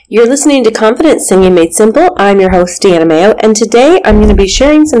You're listening to Confident Singing Made Simple. I'm your host, Deanna Mayo, and today I'm going to be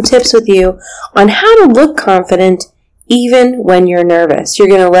sharing some tips with you on how to look confident even when you're nervous. You're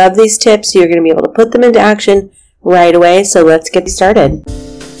going to love these tips. You're going to be able to put them into action right away, so let's get started.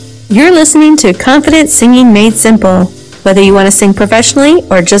 You're listening to Confident Singing Made Simple. Whether you want to sing professionally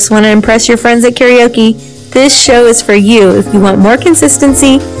or just want to impress your friends at karaoke, this show is for you if you want more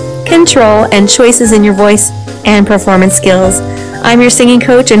consistency, control, and choices in your voice and performance skills. I'm your singing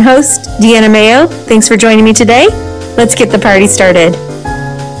coach and host, Deanna Mayo. Thanks for joining me today. Let's get the party started.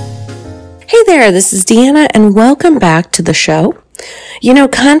 Hey there, this is Deanna, and welcome back to the show. You know,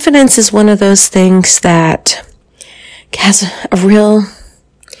 confidence is one of those things that has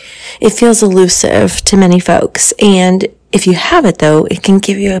it feels elusive to many folks. And if you have it, though, it can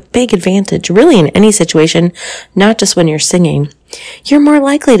give you a big advantage, really in any situation, not just when you're singing. You're more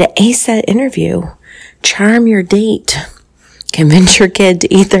likely to ace that interview, charm your date, convince your kid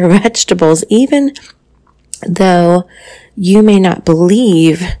to eat their vegetables, even though you may not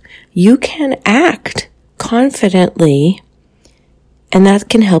believe you can act confidently, and that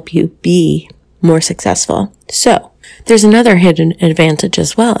can help you be more successful. So, there's another hidden advantage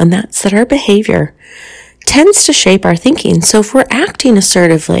as well, and that's that our behavior tends to shape our thinking. So if we're acting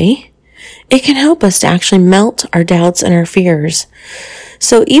assertively, it can help us to actually melt our doubts and our fears.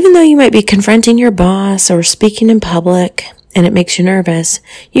 So even though you might be confronting your boss or speaking in public, and it makes you nervous,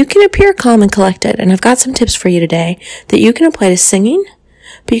 you can appear calm and collected. And I've got some tips for you today that you can apply to singing,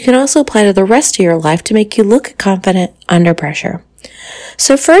 but you can also apply to the rest of your life to make you look confident under pressure.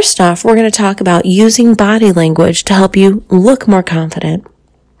 So first off, we're going to talk about using body language to help you look more confident.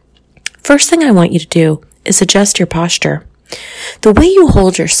 First thing I want you to do is adjust your posture. The way you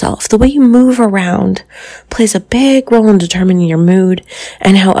hold yourself, the way you move around, plays a big role in determining your mood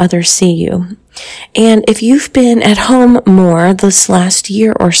and how others see you. And if you've been at home more this last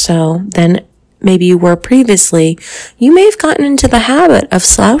year or so than maybe you were previously, you may have gotten into the habit of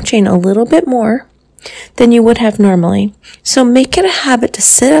slouching a little bit more than you would have normally. So make it a habit to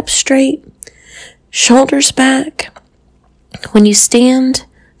sit up straight, shoulders back. When you stand,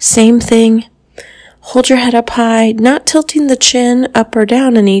 same thing. Hold your head up high, not tilting the chin up or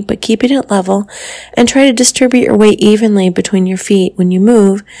down any, but keeping it level, and try to distribute your weight evenly between your feet when you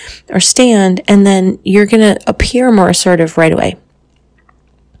move or stand, and then you're going to appear more assertive right away.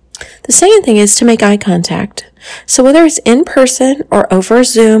 The second thing is to make eye contact. So whether it's in person or over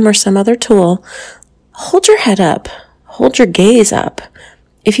Zoom or some other tool, hold your head up, hold your gaze up.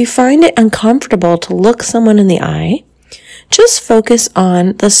 If you find it uncomfortable to look someone in the eye, just focus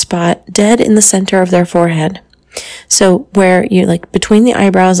on the spot dead in the center of their forehead. So where you between the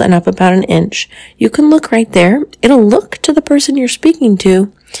eyebrows and up about an inch, you can look right there. It'll look to the person you're speaking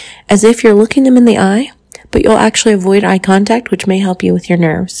to as if you're looking them in the eye, but you'll actually avoid eye contact, which may help you with your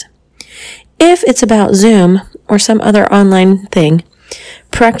nerves. If it's about Zoom or some other online thing,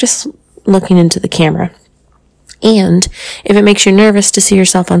 practice looking into the camera. And if it makes you nervous to see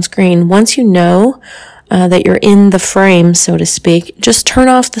yourself on screen, once you know that you're in the frame, so to speak, just turn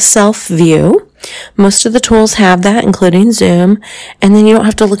off the self view. Most of the tools have that, including Zoom, and then you don't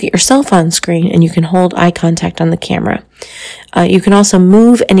have to look at yourself on screen, and you can hold eye contact on the camera. You can also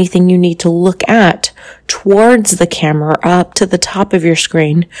move anything you need to look at towards the camera up to the top of your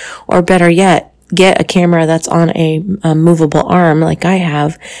screen, or better yet, get a camera that's on a movable arm like I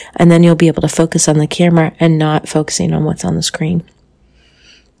have, and then you'll be able to focus on the camera and not focusing on what's on the screen.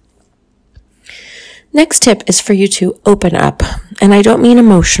 Next tip is for you to open up, and I don't mean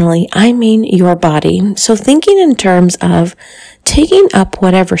emotionally, I mean your body. So thinking in terms of taking up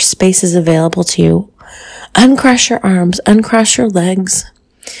whatever space is available to you. Uncross your arms, uncross your legs,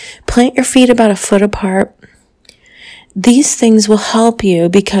 plant your feet about a foot apart. These things will help you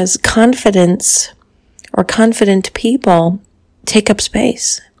because confidence or confident people take up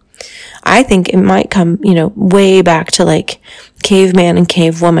space. I think it might come, way back to caveman and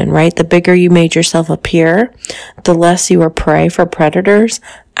cavewoman, right? The bigger you made yourself appear, the less you were prey for predators.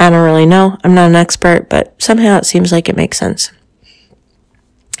 I don't really know. I'm not an expert, but somehow it seems like it makes sense.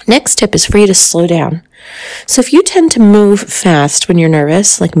 Next tip is for you to slow down. So if you tend to move fast when you're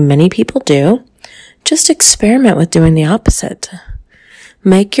nervous, like many people do, just experiment with doing the opposite.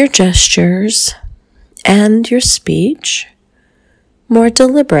 Make your gestures and your speech more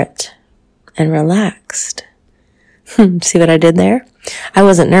deliberate and relaxed. See what I did there? I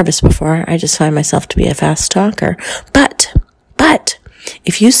wasn't nervous before. I just find myself to be a fast talker. But,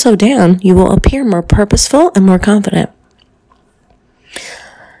 if you slow down, you will appear more purposeful and more confident.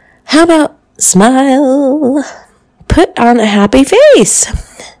 How about smile? Put on a happy face.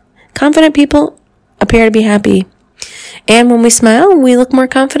 Confident people appear to be happy. And when we smile, we look more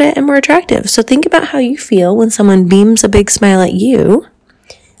confident and more attractive. So think about how you feel when someone beams a big smile at you,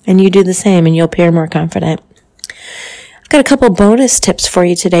 and you do the same, and you'll appear more confident. I've got a couple bonus tips for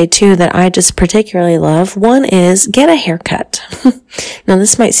you today, too, that I just particularly love. One is get a haircut. Now,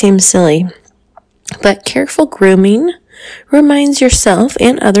 this might seem silly, but careful grooming reminds yourself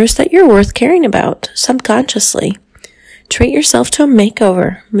and others that you're worth caring about subconsciously. Treat yourself to a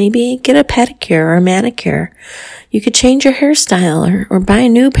makeover. Maybe get a pedicure or a manicure. You could change your hairstyle or buy a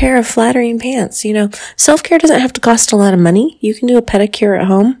new pair of flattering pants. Self-care doesn't have to cost a lot of money. You can do a pedicure at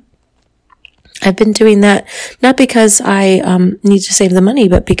home. I've been doing that not because I need to save the money,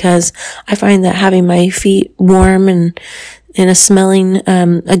 but because I find that having my feet warm and in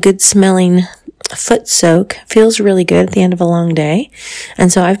a good smelling foot soak feels really good at the end of a long day. And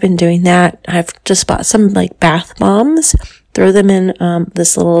so I've been doing that. I've just bought some bath bombs, throw them in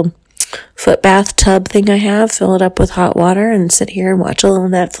this little foot bath tub thing I have, fill it up with hot water and sit here and watch a little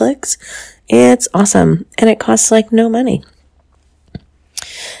Netflix. It's awesome. And it costs no money.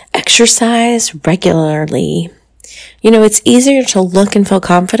 Exercise regularly. It's easier to look and feel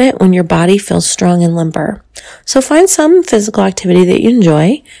confident when your body feels strong and limber. So find some physical activity that you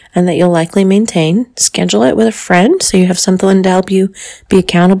enjoy and that you'll likely maintain. Schedule it with a friend so you have something to help you be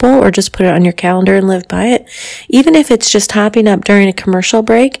accountable, or just put it on your calendar and live by it. Even if it's just hopping up during a commercial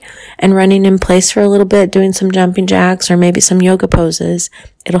break and running in place for a little bit, doing some jumping jacks or maybe some yoga poses,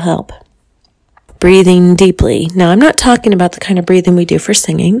 it'll help. Breathing deeply. Now, I'm not talking about the kind of breathing we do for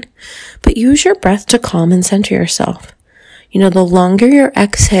singing, but use your breath to calm and center yourself. The longer your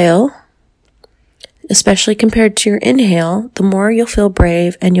exhale, especially compared to your inhale, the more you'll feel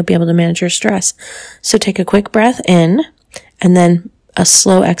brave and you'll be able to manage your stress. So take a quick breath in and then a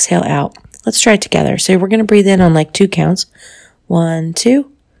slow exhale out. Let's try it together. So we're going to breathe in on 2 counts. 1,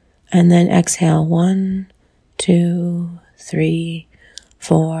 2, and then exhale. 1, 2, 3,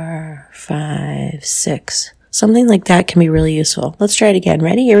 4, 5, 6. Something like that can be really useful. Let's try it again.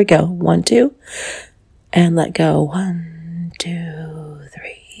 Ready? Here we go. 1, 2, and let go. 1, 2,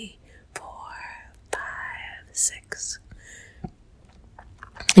 3, 4, 5, 6.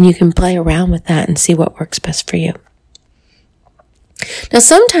 And you can play around with that and see what works best for you. Now,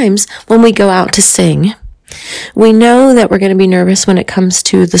 sometimes when we go out to sing, we know that we're going to be nervous when it comes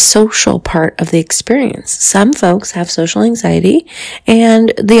to the social part of the experience. Some folks have social anxiety,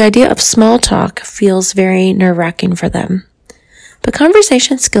 and the idea of small talk feels very nerve-wracking for them. But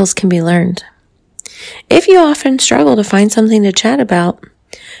conversation skills can be learned. If you often struggle to find something to chat about,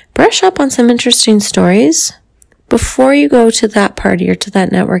 brush up on some interesting stories before you go to that party or to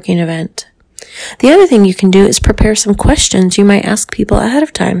that networking event. The other thing you can do is prepare some questions you might ask people ahead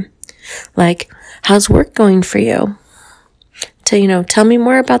of time, like, how's work going for you? Tell me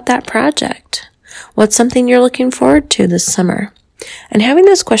more about that project. What's something you're looking forward to this summer? And having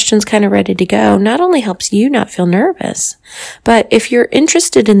those questions kind of ready to go not only helps you not feel nervous, but if you're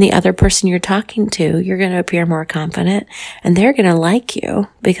interested in the other person you're talking to, you're going to appear more confident and they're going to like you,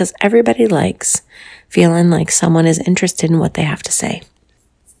 because everybody likes feeling like someone is interested in what they have to say.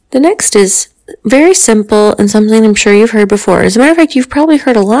 The next is very simple and something I'm sure you've heard before. As a matter of fact, you've probably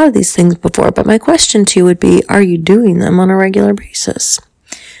heard a lot of these things before, but my question to you would be, are you doing them on a regular basis?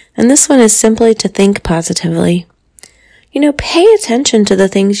 And this one is simply to think positively. Pay attention to the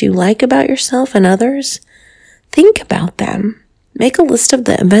things you like about yourself and others. Think about them. Make a list of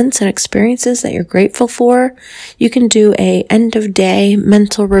the events and experiences that you're grateful for. You can do a end of day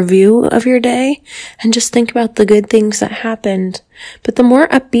mental review of your day and just think about the good things that happened. But the more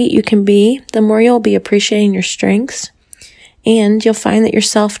upbeat you can be, the more you'll be appreciating your strengths, and you'll find that your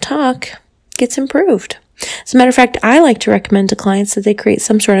self-talk gets improved. As a matter of fact, I like to recommend to clients that they create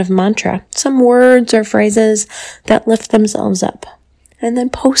some sort of mantra, some words or phrases that lift themselves up, and then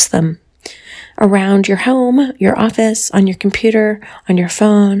post them around your home, your office, on your computer, on your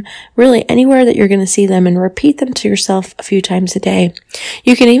phone, really anywhere that you're going to see them, and repeat them to yourself a few times a day.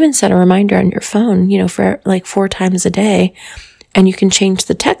 You can even set a reminder on your phone, for 4 times a day, and you can change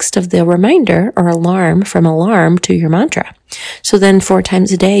the text of the reminder or alarm from alarm to your mantra. So then 4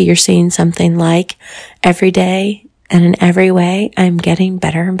 times a day, you're seeing something like, every day and in every way, I'm getting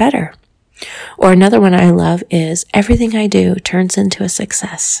better and better. Or another one I love is, everything I do turns into a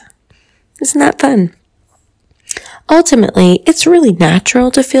success. Isn't that fun? Ultimately, it's really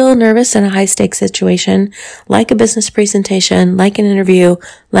natural to feel nervous in a high-stakes situation, like a business presentation, like an interview,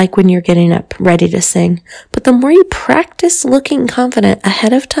 like when you're getting up ready to sing. But the more you practice looking confident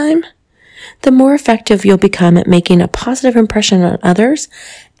ahead of time, the more effective you'll become at making a positive impression on others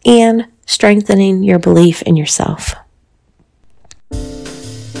and strengthening your belief in yourself.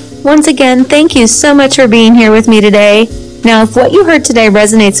 Once again, thank you so much for being here with me today. Now, if what you heard today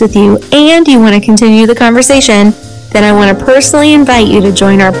resonates with you and you want to continue the conversation, then I want to personally invite you to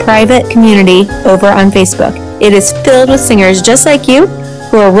join our private community over on Facebook. It is filled with singers just like you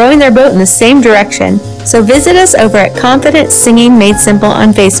who are rowing their boat in the same direction. So visit us over at Confident Singing Made Simple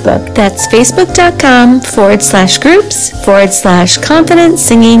on Facebook. That's facebook.com/groups/Confident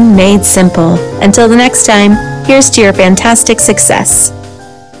Singing Made Simple. Until the next time, here's to your fantastic success.